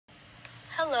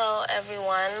Hello,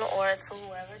 everyone, or to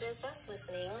whoever it is that's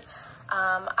listening.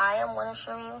 I am one of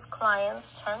Shireen's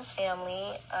clients turned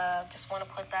family. Just want to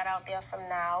put that out there from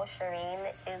now. Shireen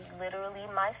is literally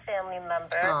my family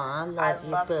member. Aw, I love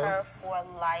you, love boo. her for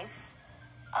life.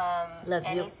 Love you.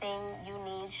 Anything you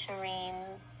need, Shireen,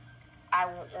 I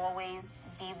will always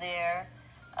be there.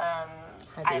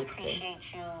 I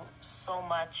appreciate you so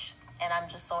much, and I'm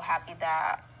just so happy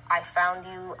that I found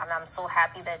you, and I'm so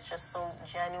happy that you're so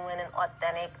genuine and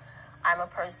authentic. I'm a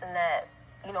person that,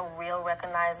 real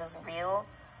recognizes real.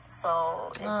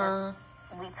 So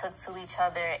we took to each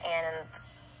other, and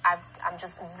I'm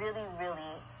just really,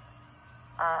 really,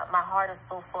 my heart is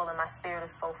so full and my spirit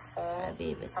is so full.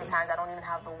 Sometimes I don't even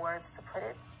have the words to put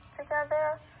it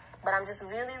together. But I'm just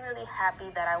really, really happy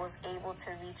that I was able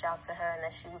to reach out to her and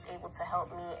that she was able to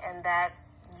help me, and that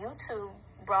YouTube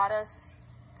brought us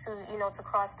to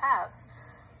cross paths.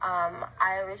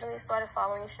 I originally started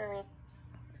following Shireen.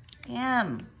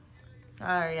 Damn.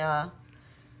 Sorry, y'all.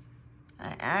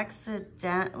 I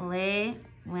accidentally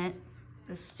went,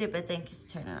 the stupid thing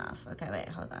keeps turning off. Okay, wait,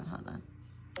 hold on.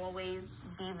 Always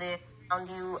be there around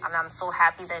you, and I'm so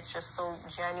happy that you're so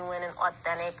genuine and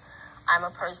authentic. I'm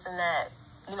a person that,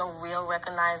 real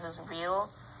recognizes real.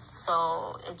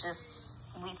 So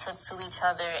we took to each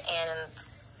other, and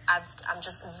I'm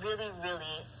just really,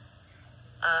 really,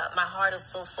 my heart is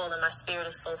so full and my spirit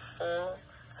is so full.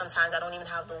 Sometimes I don't even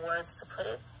have the words to put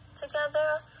it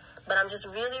together, but I'm just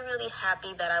really, really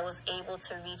happy that I was able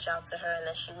to reach out to her and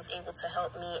that she was able to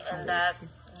help me, and that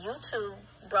YouTube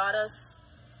brought us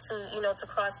to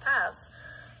cross paths.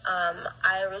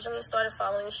 I originally started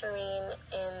following Shireen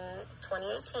in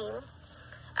 2018.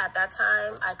 At that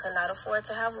time, I could not afford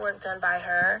to have work done by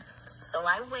her, so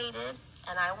I waited,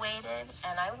 and I waited,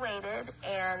 and I waited,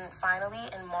 and finally,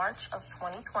 in March of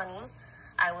 2020,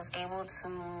 I was able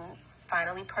to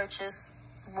finally purchase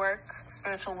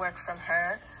spiritual work from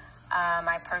her.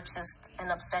 I purchased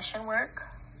an obsession work,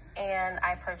 and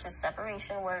I purchased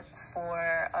separation work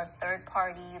for a third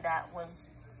party that was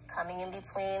coming in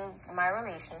between my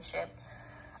relationship.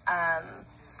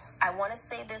 I want to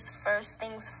say this, first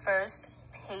things first.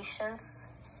 Patience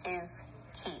is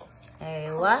key.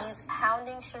 Hey, what? Please,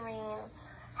 hounding Shireen,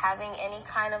 having any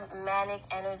kind of manic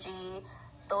energy,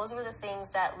 those were the things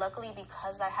that, luckily,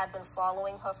 because I had been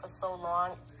following her for so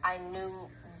long, I knew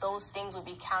those things would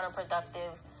be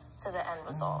counterproductive to the end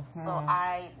result. So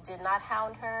I did not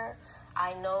hound her.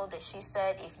 I know that she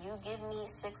said, if you give me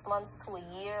 6 months to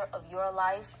a year of your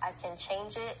life, I can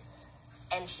change it.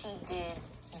 And she did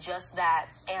just that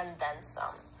and then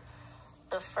some.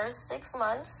 The first 6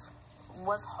 months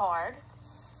was hard,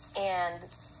 and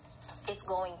it's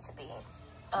going to be.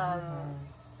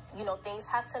 Things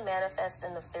have to manifest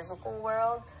in the physical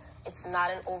world. It's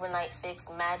not an overnight fix.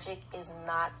 Magic is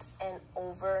not an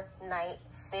overnight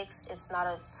fix. It's not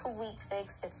a 2-week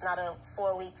fix. It's not a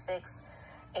 4-week fix.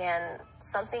 And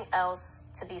something else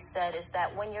to be said is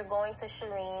that when you're going to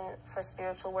Shireen for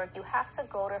spiritual work, you have to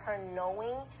go to her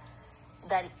knowing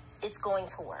that it's going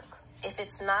to work. If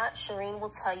it's not, Shireen will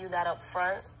tell you that up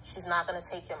front. She's not going to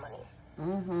take your money.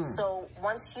 So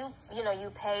once you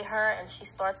pay her and she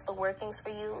starts the workings for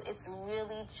you, it's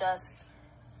really just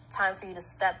time for you to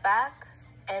step back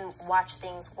and watch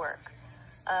things work.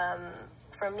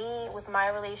 For me, with my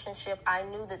relationship, I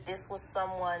knew that this was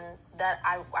someone that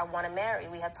I want to marry.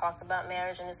 We had talked about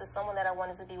marriage, and this is someone that I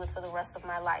wanted to be with for the rest of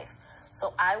my life.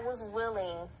 So I was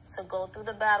willing to go through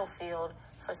the battlefield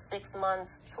for 6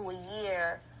 months to a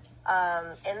year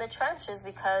in the trenches,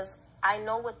 because I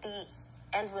know what the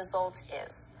end result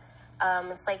is.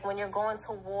 It's like when you're going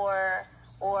to war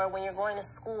or when you're going to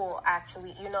school,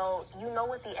 actually, you know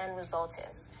what the end result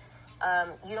is.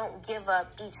 You don't give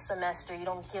up each semester. You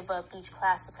don't give up each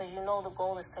class, because you know the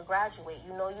goal is to graduate.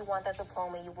 You know you want that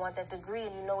diploma, you want that degree,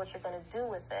 and you know what you're going to do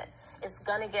with it. It's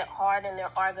going to get hard, and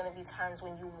there are going to be times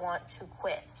when you want to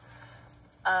quit.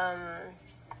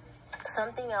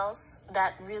 Something else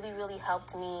that really, really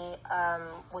helped me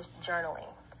was journaling.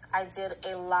 I did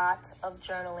a lot of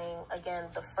journaling. Again,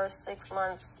 the first 6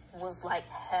 months was like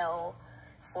hell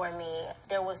for me.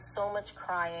 There was so much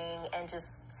crying, and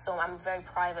I'm a very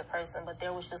private person, but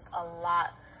there was just a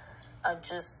lot of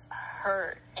just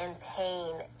hurt and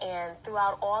pain. And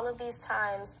throughout all of these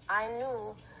times, I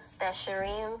knew that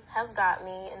Shireen has got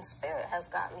me and spirit has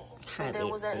got me. So there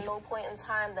was at no point in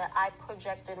time that I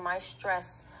projected my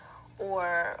stress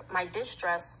or my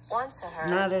distress onto her.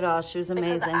 Not at all. She was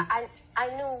amazing. Because I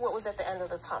knew what was at the end of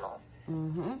the tunnel.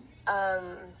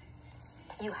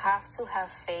 You have to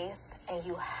have faith, and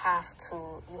you have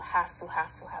to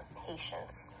have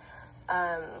patience.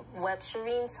 What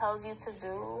Shireen tells you to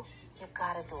do, you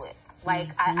gotta do it. Like,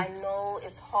 I know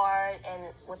it's hard,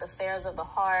 and with affairs of the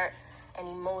heart and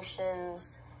emotions,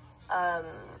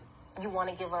 you want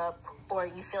to give up, or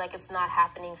you feel like it's not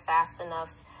happening fast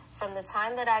enough. From the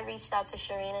time that I reached out to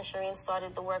Shireen, and Shireen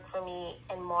started the work for me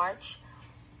in March,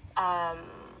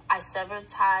 I severed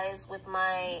ties with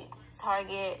my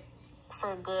target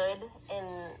for good in,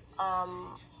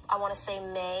 I want to say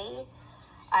May.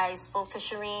 I spoke to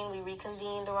Shireen. We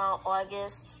reconvened around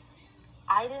August.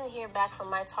 I didn't hear back from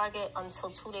my target until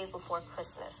 2 days before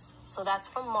Christmas. So that's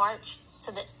from March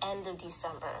to the end of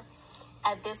December.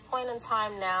 At this point in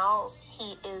time now,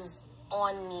 he is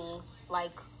on me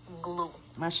like glue.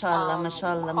 Mashallah,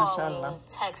 mashallah, calling, mashallah.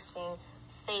 texting,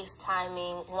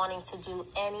 FaceTiming, wanting to do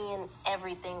any and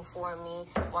everything for me.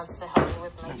 Wants to help me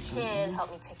with my kid,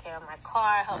 help me take care of my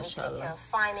car, help me take care of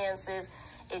finances.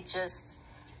 It just,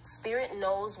 Spirit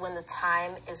knows when the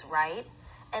time is right.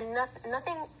 And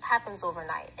nothing happens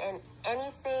overnight. And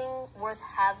anything worth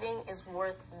having is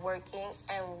worth working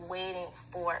and waiting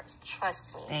for.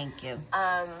 Trust me. Thank you.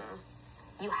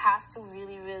 You have to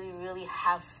really, really, really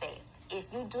have faith.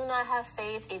 If you do not have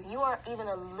faith, if you are even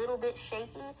a little bit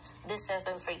shaky, this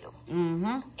isn't for you.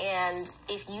 And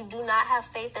if you do not have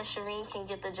faith that Shireen can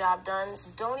get the job done,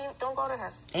 don't go to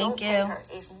her. Don't pay her.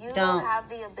 If you don't have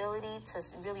the ability to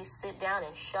really sit down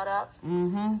and shut up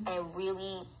and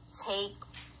really take,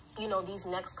 you know, these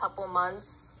next couple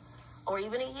months or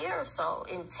even a year or so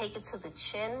and take it to the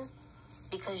chin,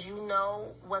 because you know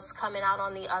what's coming out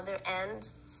on the other end,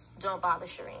 don't bother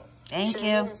Shireen.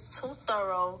 Shireen is too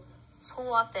thorough, too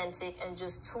authentic, and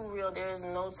just too real. There is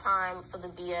no time for the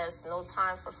BS, no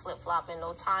time for flip-flopping,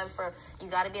 no time for, you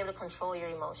got to be able to control your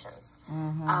emotions.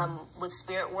 With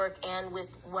spirit work and with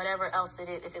whatever else it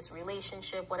is, if it's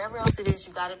relationship, whatever else it is,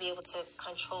 you got to be able to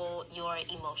control your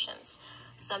emotions.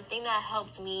 Something that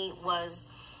helped me was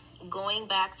going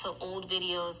back to old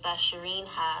videos that Shireen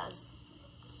has,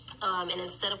 and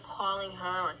instead of calling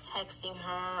her or texting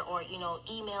her or, you know,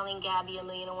 emailing Gabby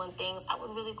 1,000,001 things, I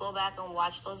would really go back and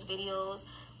watch those videos,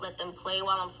 let them play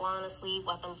while I'm falling asleep,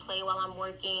 let them play while I'm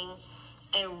working,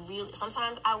 and really,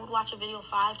 sometimes I would watch a video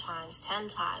 5 times, 10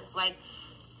 times, like,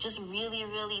 just really,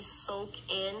 really soak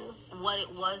in what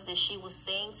it was that she was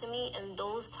saying to me. And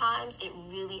those times, it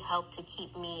really helped to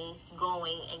keep me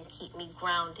going and keep me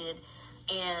grounded.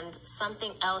 And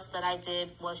something else that I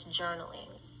did was journaling.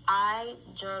 I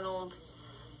journaled.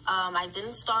 I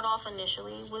didn't start off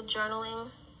initially with journaling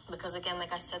because, again,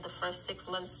 like I said, the first 6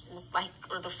 months was like,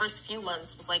 or the first few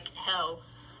months was like hell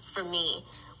for me.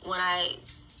 When I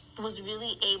was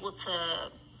really able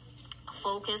to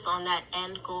focus on that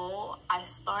end goal, I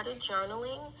started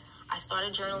journaling. I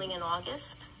started journaling in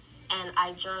August, and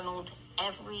I journaled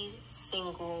every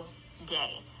single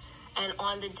day. And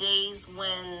on the days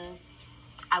when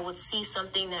I would see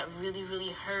something that really, really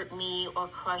hurt me or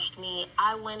crushed me,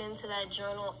 I went into that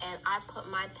journal and I put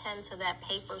my pen to that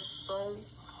paper so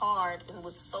hard and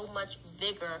with so much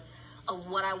vigor of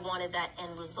what I wanted that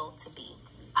end result to be.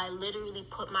 I literally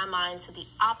put my mind to the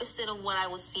opposite of what I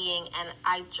was seeing, and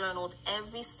I journaled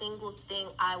every single thing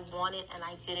I wanted, and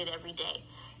I did it every day.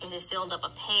 If it filled up a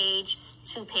page,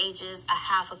 2 pages, a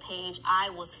half a page,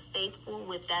 I was faithful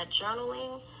with that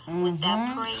journaling, with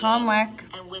that praying,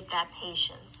 and with that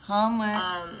patience.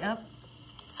 Yep.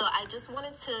 So I just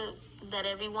wanted to let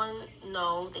everyone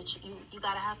know that you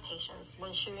got to have patience.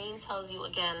 When Shireen tells you,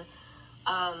 again,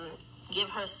 give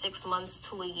her 6 months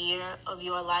to a year of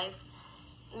your life,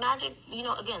 magic, you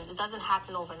know, again, it doesn't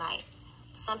happen overnight.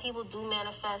 Some people do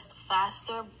manifest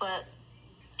faster, but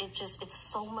it's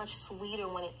so much sweeter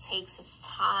when it takes its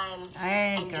time.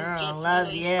 Hey, and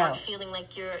girl, you start feeling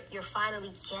like you're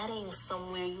finally getting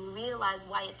somewhere. You realize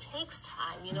why it takes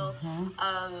time, you know.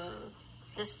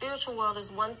 The spiritual world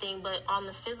is one thing, but on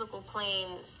the physical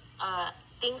plane,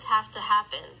 things have to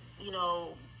happen. You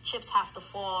know, chips have to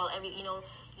fall.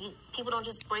 People don't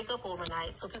just break up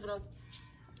overnight, so people don't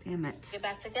get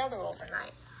back together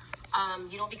overnight.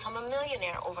 You don't become a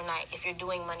millionaire overnight if you're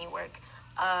doing money work.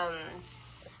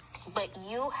 But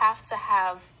you have to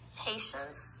have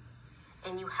patience,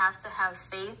 and you have to have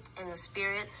faith in the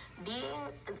spirit.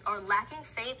 Lacking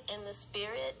faith in the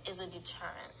spirit is a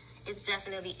deterrent. It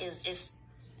definitely is. If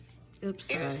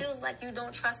spirit feels like you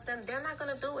don't trust them, they're not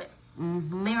going to do it.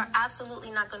 They are absolutely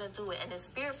not going to do it. And if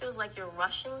spirit feels like you're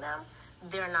rushing them,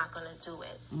 they're not going to do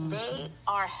it. They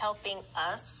are helping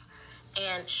us,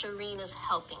 and Shireen is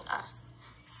helping us.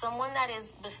 Someone that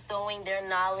is bestowing their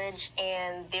knowledge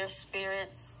and their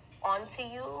spirits onto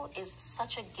you is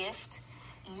such a gift.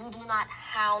 You do not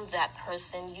hound that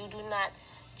person. You do not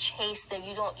chase them.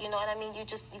 You don't, you know what I mean? You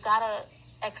gotta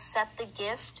accept the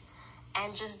gift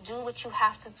and just do what you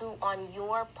have to do on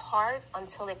your part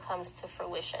until it comes to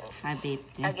fruition. Hi, baby.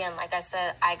 Again, like I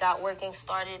said, I got working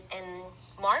started in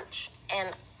March,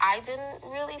 and I didn't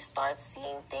really start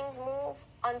seeing things move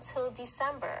until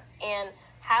December. And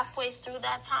halfway through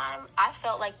that time, I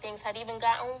felt like things had even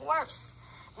gotten worse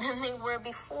than they were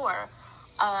before.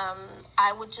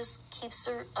 I would just keep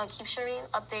Shireen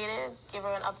updated, give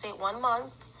her an update 1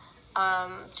 month,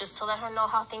 just to let her know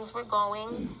how things were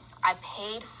going. I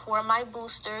paid for my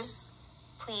boosters,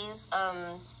 please.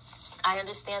 I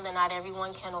understand that not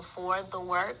everyone can afford the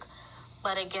work,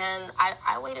 but again,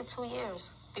 I waited 2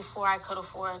 years before I could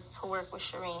afford to work with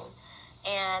Shireen.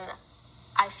 And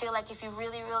I feel like if you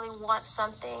really, really want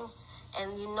something,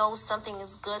 and you know something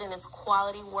is good and it's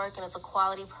quality work and it's a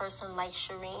quality person like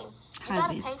Shireen, you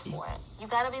gotta pay for it. You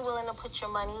gotta be willing to put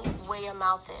your money where your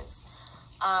mouth is.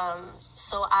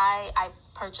 So I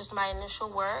purchased my initial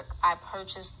work. I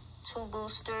purchased 2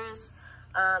 boosters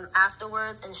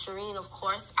afterwards, and Shireen, of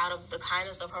course, out of the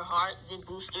kindness of her heart, did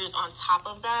boosters on top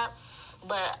of that.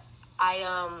 But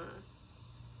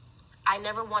I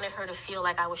never wanted her to feel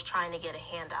like I was trying to get a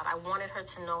handout. I wanted her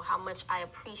to know how much I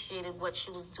appreciated what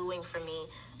she was doing for me.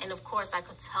 And of course, I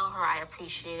could tell her I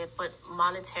appreciated it, but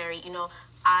monetary,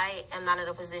 I am not in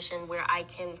a position where I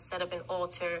can set up an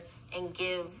altar and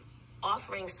give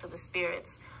offerings to the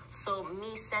spirits. So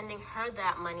me sending her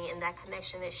that money and that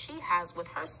connection that she has with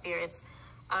her spirits,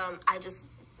 I just,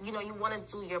 you want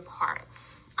to do your part.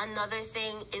 Another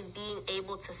thing is being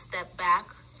able to step back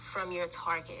from your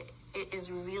target. It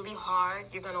is really hard.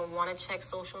 You're going to want to check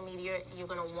social media. You're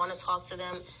going to want to talk to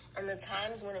them. And the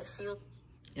times when it feels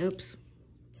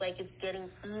like it's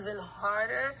getting even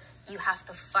harder, you have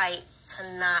to fight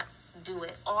to not do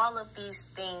it. All of these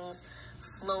things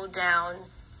slow down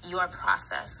your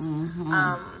process.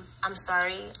 I'm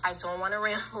sorry, I don't want to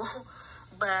ramble,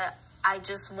 but I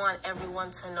just want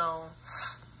everyone to know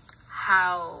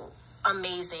how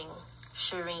amazing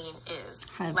Shireen is.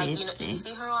 Hi, like, you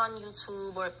see her on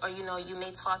YouTube or you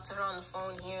may talk to her on the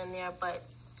phone here and there, but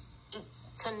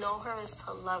to know her is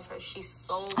to love her. She's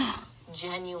so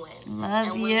genuine.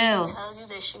 And when she tells you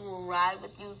that she will ride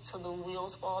with you till the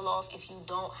wheels fall off, if you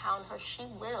don't hound her, she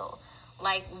will.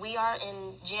 Like, we are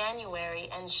in January,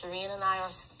 and Shireen and I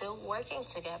are still working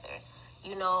together,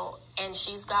 and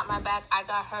she's got my back, I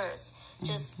got hers.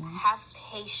 Just have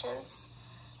patience,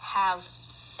 have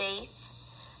faith,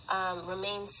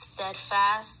 remain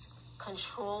steadfast,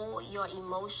 control your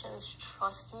emotions.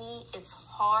 Trust me, it's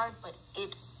hard, but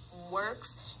it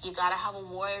works. You gotta have a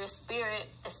warrior spirit,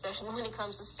 especially when it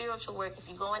comes to spiritual work. If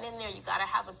you're going in there, you gotta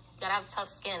have tough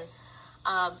skin.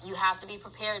 You have to be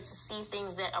prepared to see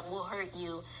things that will hurt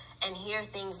you and hear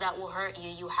things that will hurt you.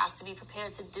 You have to be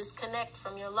prepared to disconnect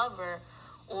from your lover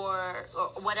or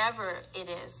whatever it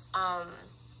is.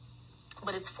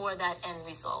 But it's for that end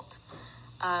result.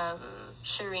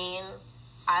 Shireen,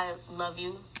 I love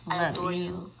you. I adore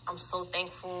you. I'm so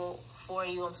thankful for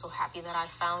you. I'm so happy that I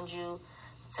found you.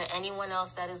 To anyone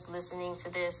else that is listening to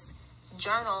this,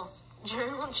 journal.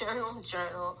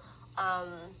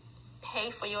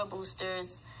 Pay for your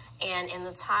boosters. And in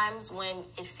the times when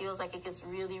it feels like it gets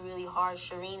really, really hard,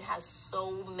 Shireen has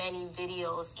so many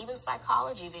videos, even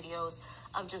psychology videos,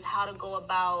 of just how to go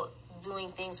about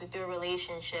doing things with your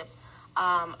relationship.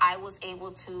 I was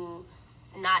able to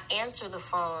not answer the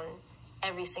phone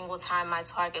every single time my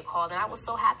target called, and I was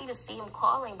so happy to see him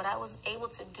calling, but I was able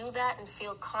to do that and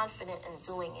feel confident in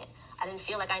doing it. I didn't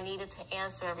feel like I needed to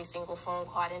answer every single phone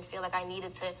call. I didn't feel like I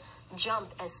needed to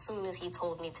jump as soon as he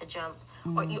told me to jump,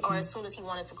 or as soon as he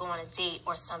wanted to go on a date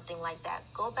or something like that.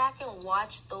 Go back and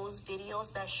watch those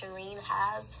videos that Shireen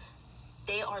has.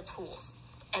 They are tools,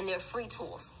 and they're free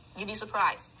tools. You'd be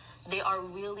surprised. They are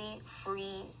really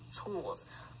free tools.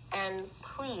 And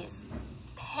please,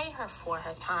 pay her for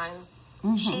her time.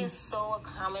 She's so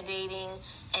accommodating,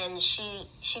 and she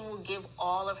will give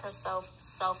all of herself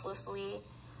selflessly.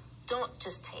 Don't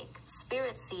just take.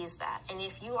 Spirit sees that. And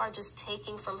if you are just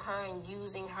taking from her and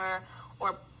using her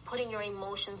or putting your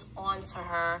emotions onto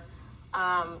her,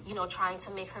 trying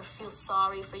to make her feel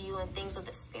sorry for you and things of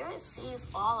the Spirit sees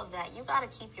all of that. You got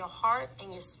to keep your heart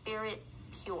and your spirit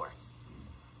pure.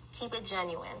 Keep it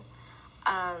genuine.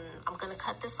 I'm going to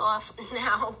cut this off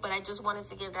now, but I just wanted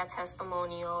to give that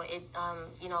testimonial. It,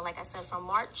 like I said, from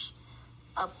March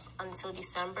up until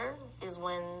December is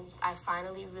when I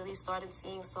finally really started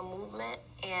seeing some movement,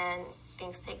 and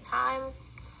things take time.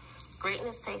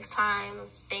 Greatness takes time.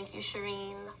 Thank you,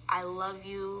 Shireen. I love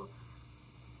you.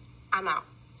 I'm out.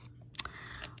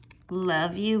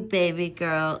 Love you, baby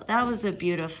girl. That was a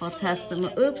beautiful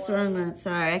testimony. Oops, wrong one.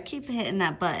 Sorry, I keep hitting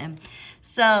that button.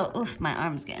 So, oof, my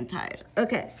arm's getting tired.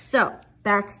 Okay, so,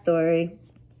 backstory.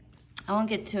 I won't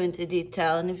get too into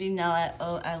detail, and if you know,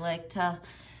 I like to,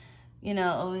 you know,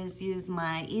 always use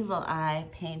my evil eye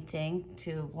painting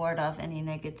to ward off any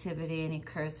negativity, any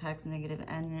curse, hex, negative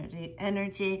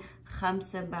energy.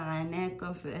 Khamsa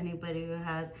ba'aneikum, for anybody who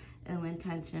has ill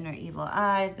intention or evil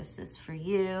eye, this is for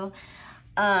you.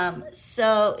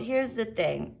 So here's the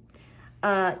thing.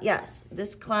 Yes,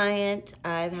 this client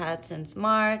I've had since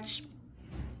March.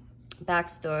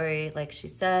 Backstory, like she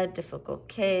said, difficult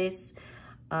case.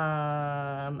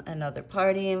 Another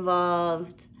party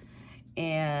involved,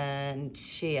 and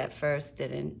she at first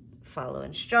didn't follow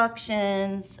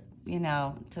instructions. You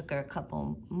know, took her a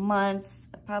couple months,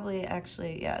 probably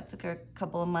actually, yeah, it took her a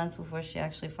couple of months before she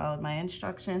actually followed my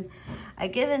instructions. I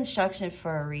give instruction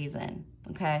for a reason,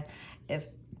 okay? If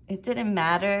it didn't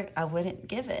matter, I wouldn't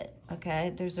give it,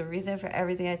 okay? There's a reason for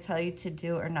everything I tell you to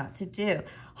do or not to do.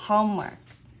 Homework,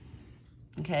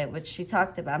 okay, which she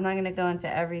talked about. I'm not going to go into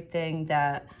everything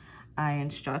that I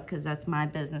instruct because that's my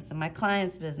business and my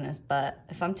client's business. But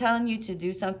if I'm telling you to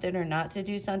do something or not to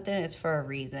do something, it's for a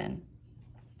reason.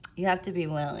 You have to be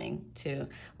willing to,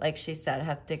 like she said,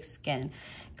 have thick skin.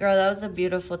 Girl, that was a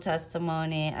beautiful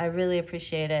testimony. I really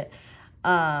appreciate it.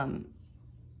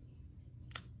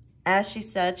 As she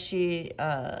said, she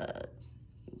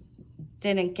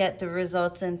didn't get the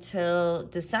results until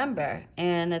December.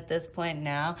 And at this point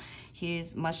now,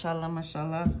 he's, mashallah,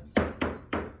 mashallah,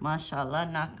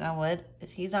 mashallah, knock on wood,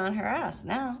 he's on her ass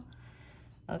now.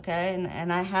 Okay,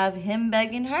 and I have him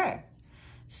begging her.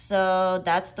 So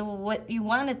that's what you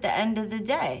want at the end of the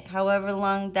day, however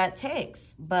long that takes.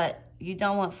 But you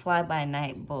don't want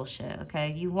fly-by-night bullshit,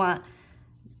 okay? You want,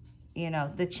 you know,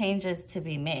 the changes to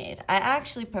be made. I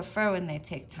actually prefer when they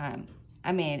take time.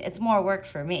 I mean, it's more work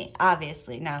for me,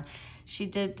 obviously. Now, she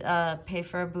did pay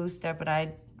for a booster, but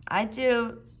I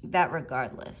do that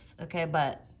regardless, okay?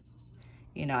 But,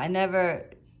 you know, I never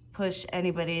push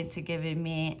anybody into giving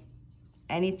me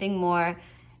anything more,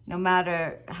 no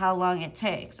matter how long it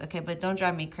takes, okay? But don't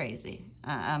drive me crazy.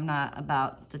 I'm not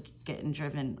about getting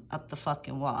driven up the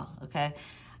fucking wall, okay?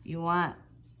 You want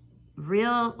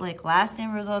real, like,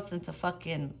 lasting results and to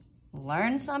fucking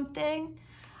learn something,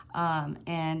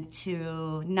 and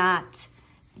to not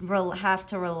have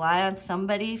to rely on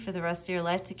somebody for the rest of your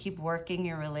life to keep working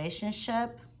your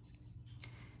relationship,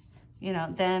 you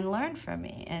know, then learn from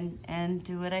me and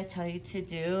do what I tell you to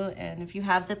do. And if you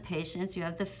have the patience, you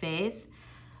have the faith,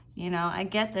 you know, I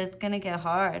get that it's going to get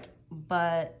hard,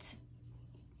 but,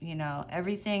 you know,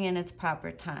 everything in its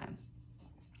proper time.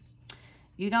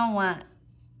 You don't want,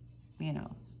 you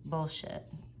know, bullshit,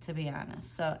 to be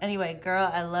honest. So anyway, girl,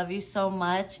 I love you so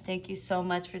much. Thank you so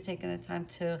much for taking the time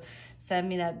to send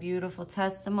me that beautiful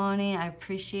testimony. I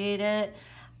appreciate it.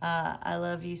 I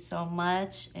love you so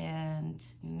much. And,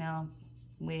 you know,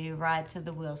 we ride till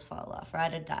the wheels fall off.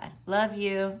 Ride or die. Love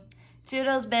you.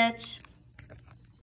 Toodles, bitch.